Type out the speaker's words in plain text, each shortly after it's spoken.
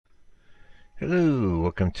Hello,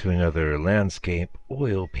 welcome to another landscape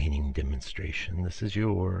oil painting demonstration. This is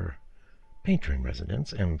your painter in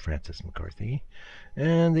residence, M. Francis McCarthy,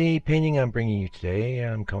 and the painting I'm bringing you today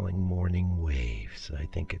I'm calling Morning Waves. I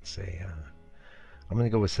think it's I'm going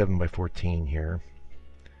to go with 7 by 14 here.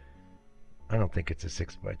 I don't think it's a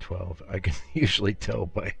 6 by 12. I can usually tell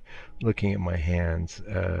by looking at my hands.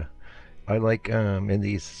 I like in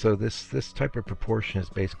these, so this type of proportion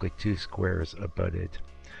is basically two squares abutted.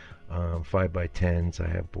 5 by 10s. I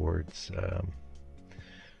have boards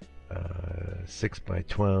 6 by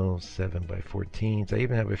 12s, 7 by 14s. I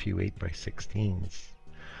even have a few 8 by 16s.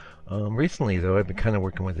 Recently, though, I've been kind of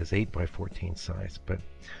working with this 8 by 14 size, but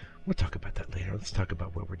we'll talk about that later. Let's talk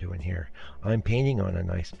about what we're doing here. I'm painting on a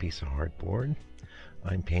nice piece of hardboard.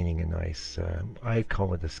 I'm painting a nice, I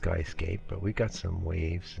call it a skyscape, but we got some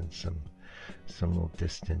waves and some little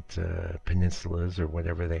distant peninsulas or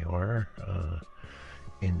whatever they are.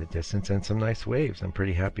 In the distance, and some nice waves. I'm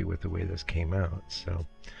pretty happy with the way this came out, so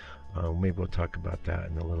maybe we'll talk about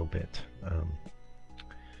that in a little bit.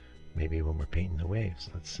 Maybe when we're painting the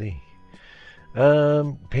waves. Let's see.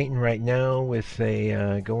 Painting right now with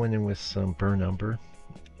a going in with some burn umber,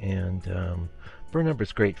 and burn umber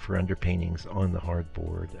is great for underpaintings on the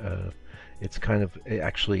hardboard. It's kind of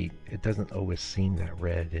it doesn't always seem that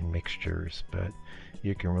red in mixtures, but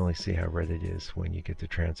you can really see how red it is when you get the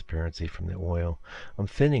transparency from the oil. I'm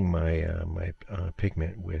thinning my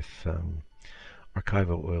pigment with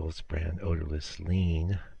Archival Oils brand Odorless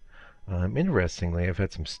Lean. Interestingly, I've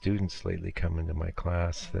had some students lately come into my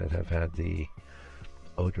class that have had the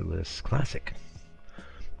Odorless Classic.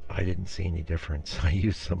 I didn't see any difference. I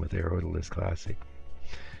used some of their Odorless Classic.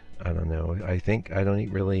 I don't know.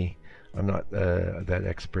 I'm not that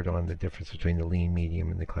expert on the difference between the lean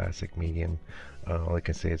medium and the classic medium. All I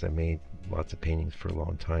can say is I made lots of paintings for a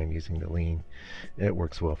long time using the lean. It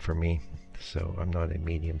works well for me, so I'm not a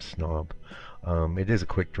medium snob. It is a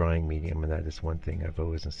quick drying medium, and that is one thing I've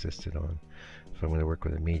always insisted on. If I'm going to work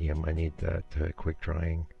with a medium, I need that quick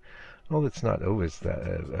drying. Well, it's not always that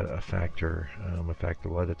a factor. In fact, a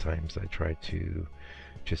lot of times I try to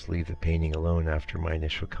just leave the painting alone after my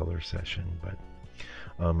initial color session, but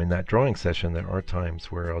in that drawing session, there are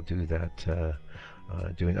times where I'll do that,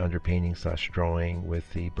 doing underpainting / drawing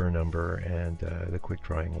with the burn umber and the quick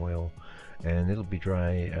drying oil, and it'll be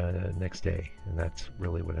dry next day, and that's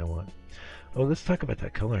really what I want. Oh, let's talk about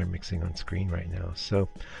that color I'm mixing on screen right now. So,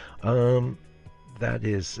 that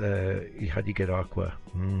is, how do you get aqua?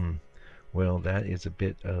 Well, that is a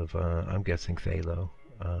bit of, I'm guessing phthalo.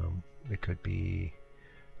 It could be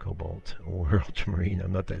cobalt or ultramarine.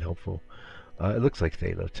 I'm not that helpful. It looks like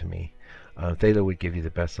phthalo to me. Phthalo would give you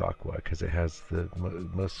the best aqua because it has the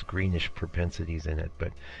most greenish propensities in it,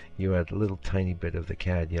 but you add a little tiny bit of the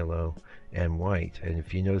cad yellow and white, and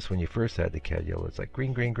if you notice when you first add the cad yellow, it's like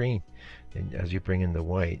green, green, green, and as you bring in the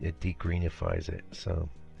white, it degreenifies it. So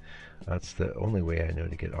that's the only way I know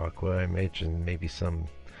to get aqua. I imagine maybe some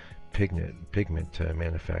pigment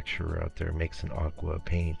manufacturer out there makes an aqua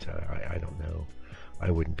paint. I don't know.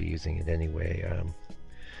 I wouldn't be using it anyway.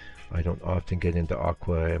 I don't often get into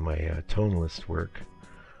aqua in my tonalist work,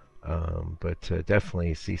 but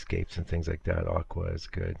definitely seascapes and things like that, aqua is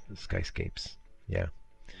good. Skyscapes, yeah.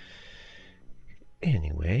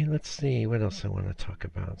 Anyway, let's see what else I want to talk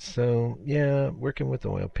about. So, yeah, working with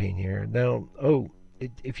oil paint here. Now,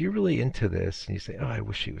 if you're really into this and you say, oh, I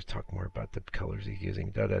wish he was talking more about the colors he's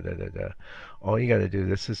using, da da da da da, all you got to do,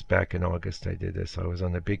 this is back in August I did this. I was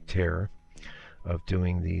on a big tear of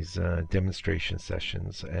doing these demonstration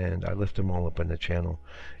sessions, and I lift them all up on the channel.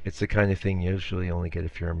 It's the kind of thing you usually only get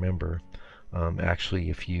if you're a member. Actually,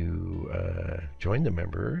 if you join the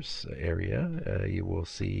members area, you will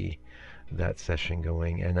see that session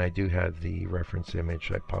going, and I do have the reference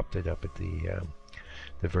image. I popped it up at the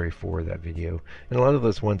very fore of that video, and a lot of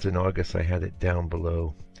those ones in August I had it down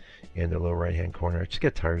below in the lower right hand corner. I just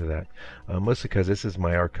get tired of that, mostly because this is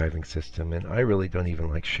my archiving system, and I really don't even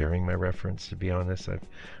like sharing my reference, to be honest. I've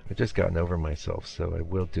just gotten over myself, so I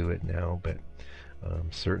will do it now, but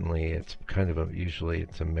certainly it's kind of usually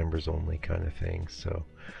it's a members only kind of thing. So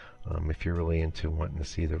if you're really into wanting to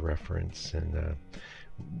see the reference and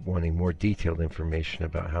wanting more detailed information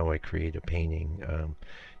about how I create a painting,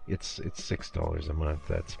 it's $6 a month.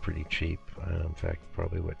 That's pretty cheap. In fact,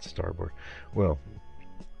 probably what Starboard. Well,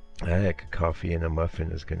 heck, a coffee and a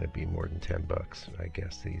muffin is going to be more than $10, I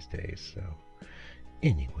guess, these days. So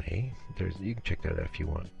anyway, you can check that out if you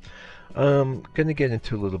want. Going to get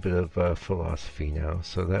into a little bit of philosophy now.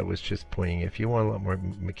 So that was just pointing. If you want a lot more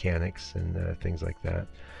mechanics and things like that,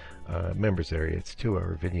 members area. It's a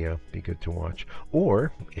 2-hour video. Be good to watch.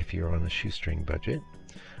 Or if you're on a shoestring budget,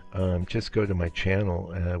 just go to my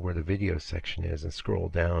channel where the video section is and scroll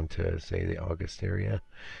down to, say, the August area.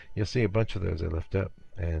 You'll see a bunch of those I left up.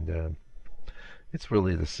 And it's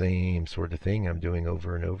really the same sort of thing I'm doing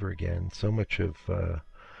over and over again. So much of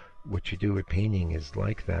what you do with painting is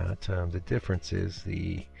like that. The difference is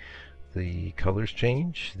the colors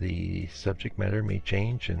change, the subject matter may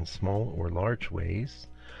change in small or large ways.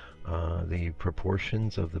 The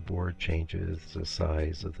proportions of the board changes, the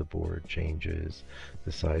size of the board changes,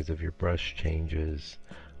 the size of your brush changes.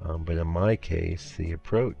 But in my case, the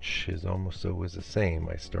approach is almost always the same.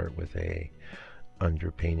 I start with a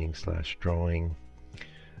underpainting slash drawing,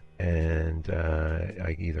 and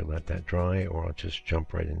I either let that dry or I'll just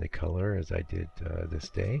jump right into color as I did this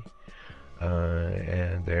day.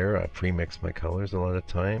 And there I pre-mix my colors a lot of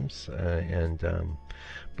times,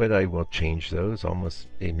 but I will change those almost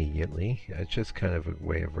immediately. It's just kind of a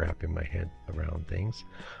way of wrapping my head around things.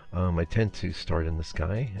 I tend to start in the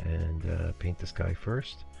sky and paint the sky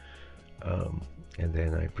first, and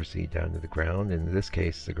then I proceed down to the ground. In this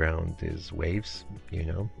case, the ground is waves, you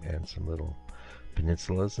know, and some little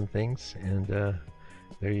peninsulas and things, and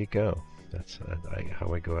there you go. That's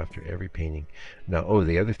how I go after every painting. Now, oh,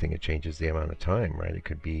 the other thing, it changes the amount of time, right? It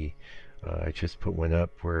could be, I just put one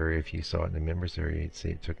up where if you saw it in the members area, you'd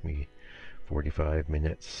see it took me 45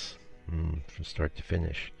 minutes from start to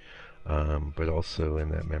finish. But also in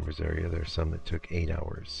that members area, there's some that took 8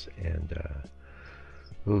 hours. And,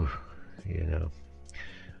 ooh, you know,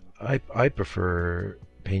 I prefer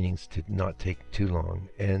paintings to not take too long.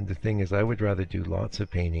 And the thing is, I would rather do lots of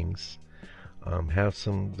paintings, have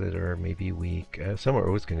some that are maybe weak. Some are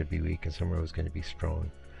always going to be weak and some are always going to be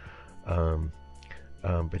strong.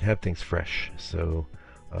 But have things fresh. So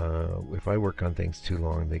if I work on things too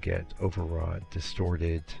long, they get overwrought,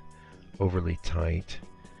 distorted, overly tight,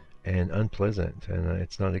 and unpleasant. And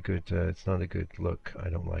it's not a good look. I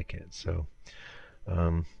don't like it. So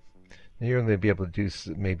you're going to be able to do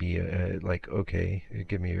maybe like, okay,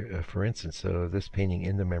 give me for instance, so this painting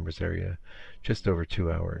in the members area, just over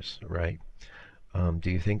 2 hours, right?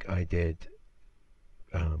 Do you think I did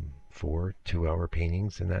 4 2-hour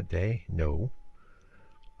paintings in that day? No.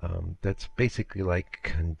 That's basically like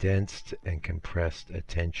condensed and compressed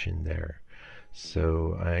attention there.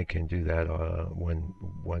 So I can do that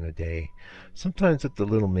one a day. Sometimes with the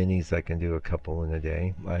little minis I can do a couple in a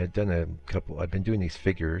day. I've been doing these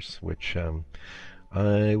figures, which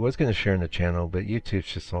I was going to share on the channel, but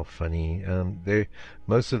YouTube's just all funny.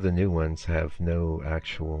 Most of the new ones have no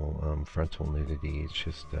actual frontal nudity. It's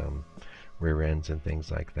just rear ends and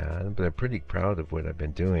things like that. But I'm pretty proud of what I've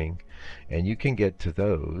been doing. And you can get to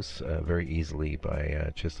those very easily by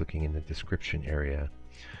just looking in the description area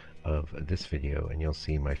of this video, and you'll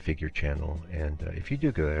see my figure channel. And if you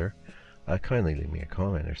do go there, kindly leave me a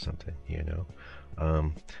comment or something, you know.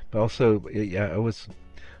 But also, yeah,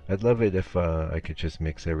 I'd love it if I could just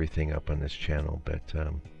mix everything up on this channel, but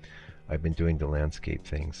I've been doing the landscape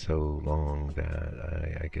thing so long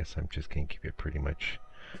that I guess I'm just going to keep it pretty much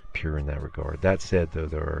pure in that regard. That said, though,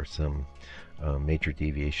 there are some major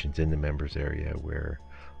deviations in the members area where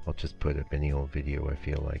I'll just put up any old video I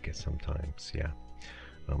feel like it sometimes, yeah.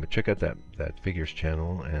 But check out that figures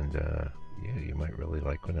channel, and yeah, you might really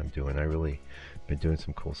like what I'm doing. I really been doing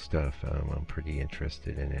some cool stuff. I'm pretty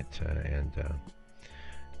interested in it, and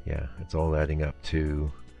yeah, it's all adding up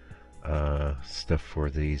to stuff for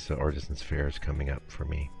these artisans fairs coming up for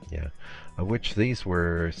me. Yeah, which these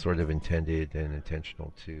were sort of intended and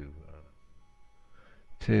intentional to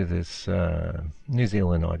this New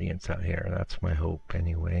Zealand audience out here. That's my hope,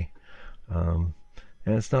 anyway.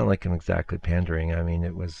 And it's not like I'm exactly pandering. I mean,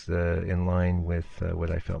 it was in line with what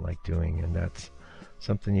I felt like doing, and that's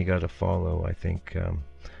something you got to follow. I think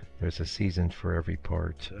there's a season for every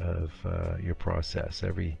part of your process.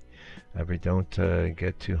 Don't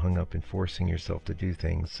get too hung up in forcing yourself to do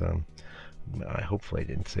things. Hopefully I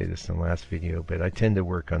didn't say this in the last video, but I tend to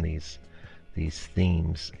work on these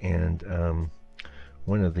themes, and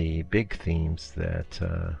one of the big themes that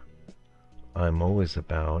I'm always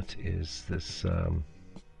about is this.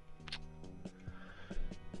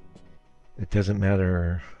 It doesn't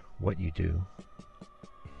matter what you do,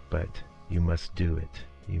 but you must do it.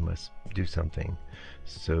 You must do something.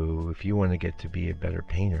 So if you want to get to be a better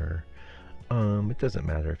painter, it doesn't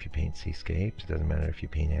matter if you paint seascapes, it doesn't matter if you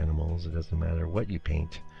paint animals, it doesn't matter what you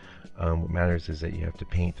paint. What matters is that you have to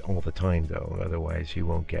paint all the time, though, otherwise you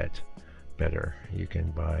won't get better. You can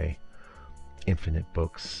buy infinite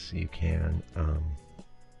books, you can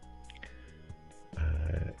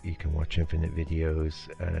watch infinite videos,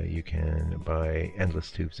 you can buy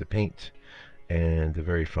endless tubes of paint and the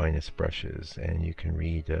very finest brushes, and you can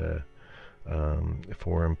read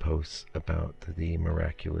forum posts about the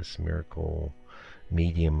miraculous miracle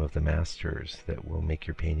medium of the masters that will make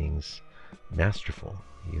your paintings masterful,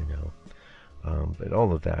 you know. But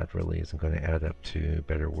all of that really isn't going to add up to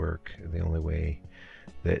better work. The only way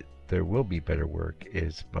that there will be better work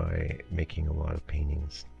is by making a lot of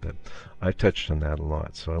paintings. But I've touched on that a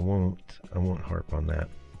lot, so I won't harp on that.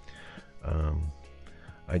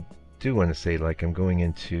 I do want to say, like, I'm going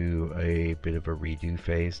into a bit of a redo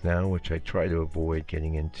phase now, which I try to avoid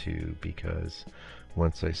getting into, because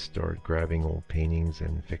once I start grabbing old paintings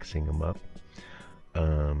and fixing them up,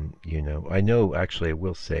 you know, I know, actually, I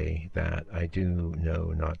will say that I do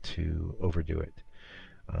know not to overdo it.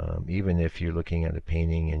 Even if you're looking at a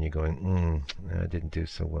painting and you're going, I didn't do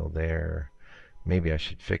so well there, maybe I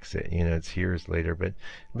should fix it. You know, it's years later, but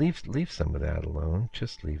leave some of that alone.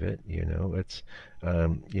 Just leave it. You know, it's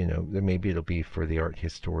you know, maybe it'll be for the art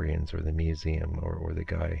historians or the museum, or the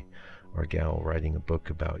guy or gal writing a book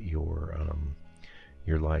about your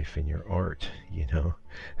life and your art. You know,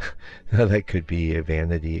 now that could be a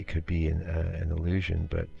vanity. It could be an illusion.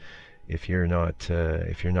 But if you're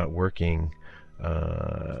not working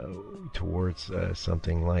towards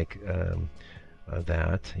something like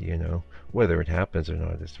that, you know, whether it happens or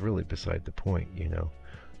not is really beside the point, you know.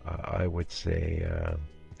 I would say,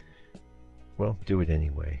 well, do it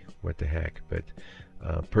anyway. What the heck? But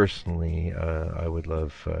personally, I would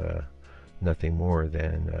love nothing more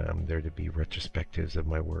than there to be retrospectives of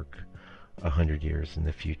my work 100 years in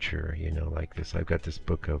the future, you know, like this. I've got this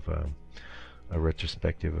book of a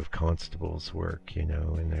retrospective of Constable's work, you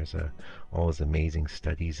know, and there's all his amazing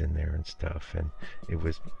studies in there and stuff, and it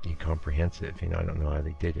was comprehensive. You know, I don't know how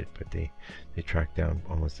they did it, but they tracked down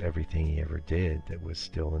almost everything he ever did that was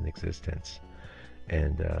still in existence,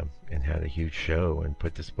 and had a huge show and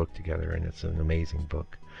put this book together, and it's an amazing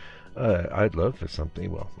book. I'd love for something.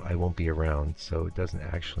 Well, I won't be around, so it doesn't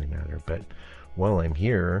actually matter, but while I'm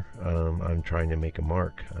here, I'm trying to make a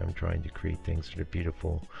mark. I'm trying to create things that are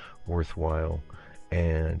beautiful, worthwhile,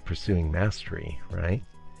 and pursuing mastery, right?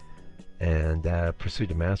 And pursuit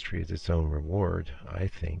of mastery is its own reward, I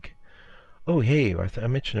think. Oh, hey, I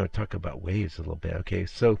mentioned I would talk about waves a little bit. Okay,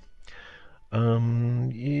 so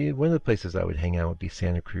yeah, one of the places I would hang out would be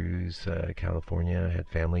Santa Cruz, California. I had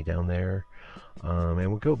family down there.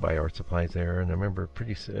 And we'd go buy art supplies there. And I remember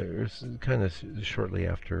it was kind of shortly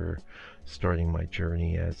after starting my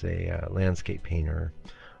journey as a landscape painter.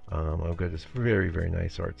 I'll go to this very, very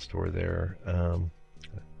nice art store there.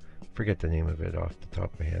 Forget the name of it off the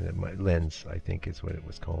top of my head. Lens, I think, is what it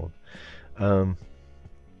was called.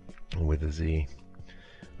 With a Z.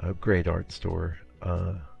 A great art store.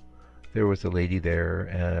 There was a lady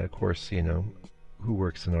there, of course, you know, who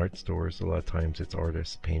works in art stores. A lot of times it's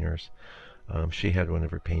artists, painters. She had one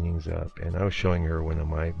of her paintings up, and I was showing her one of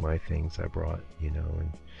my things I brought, you know,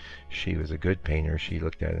 and she was a good painter. She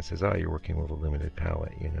looked at it and says, "Oh, you're working with a limited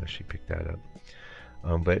palette," you know. She picked that up.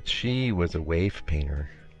 But she was a wave painter.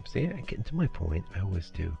 See, I get to my point. I always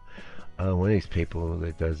do. One of these people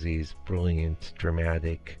that does these brilliant,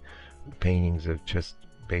 dramatic paintings of just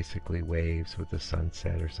basically waves with the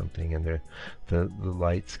sunset or something, and the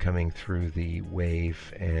lights coming through the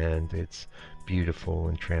wave, and it's beautiful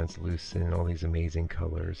and translucent and all these amazing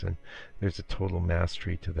colors, and there's a total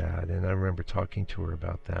mastery to that. And I remember talking to her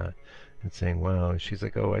about that and saying, wow. And she's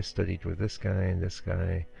like, oh, I studied with this guy and this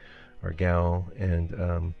guy or gal, and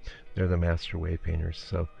they're the master wave painters.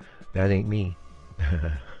 So that ain't me.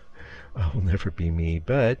 I will never be me,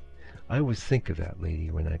 but I always think of that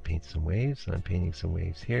lady when I paint some waves. I'm painting some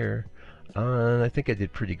waves here, and I think I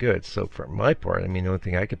did pretty good. So for my part, I mean, the only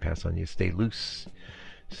thing I could pass on you is stay loose.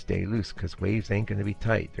 Stay loose, because waves ain't going to be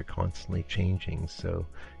tight. They're constantly changing. So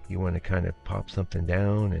you want to kind of pop something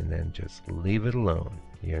down and then just leave it alone,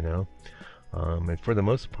 you know. And for the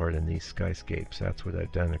most part in these skyscapes, that's what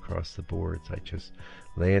I've done across the boards. I just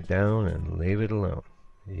lay it down and leave it alone,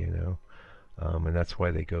 you know. And that's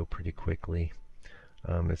why they go pretty quickly.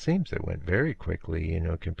 It seems it went very quickly, you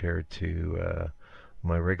know, compared to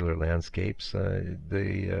my regular landscapes.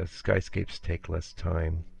 The skyscapes take less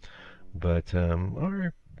time, but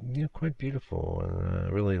are, you know, quite beautiful. And I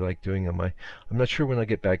really like doing them. I'm not sure when I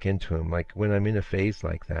get back into them. Like when I'm in a phase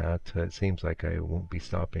like that, it seems like I won't be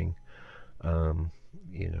stopping.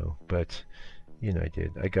 You know, but you know,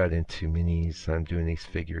 I got into minis. I'm doing these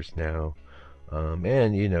figures now.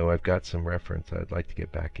 And you know, I've got some reference. I'd like to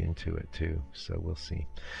get back into it too, so we'll see.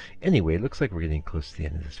 Anyway, it looks like we're getting close to the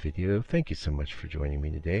end of this video. Thank you so much for joining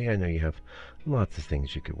me today. I know you have lots of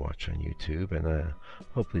things you could watch on YouTube, and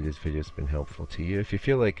hopefully this video has been helpful to you. If you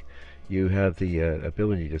feel like you have the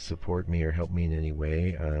ability to support me or help me in any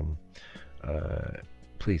way,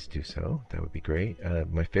 please do so. That would be great.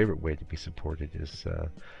 My favorite way to be supported is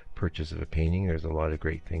purchase of a painting. There's a lot of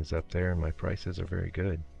great things up there, and my prices are very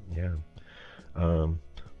good. Yeah. Um,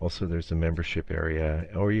 Also, there's a membership area.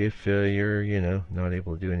 Or if you're, not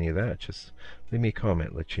able to do any of that, just leave me a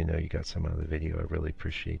comment, let you know you got some out of the video. I really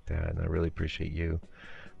appreciate that, and I really appreciate you.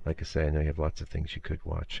 Like I said, I know you have lots of things you could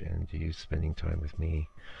watch, and you spending time with me.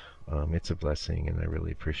 It's a blessing, and I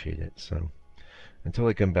really appreciate it. So, until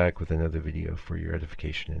I come back with another video for your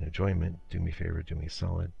edification and enjoyment, do me a favor, do me a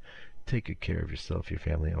solid. Take good care of yourself, your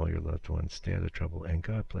family, all your loved ones. Stay out of trouble, and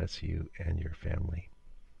God bless you and your family.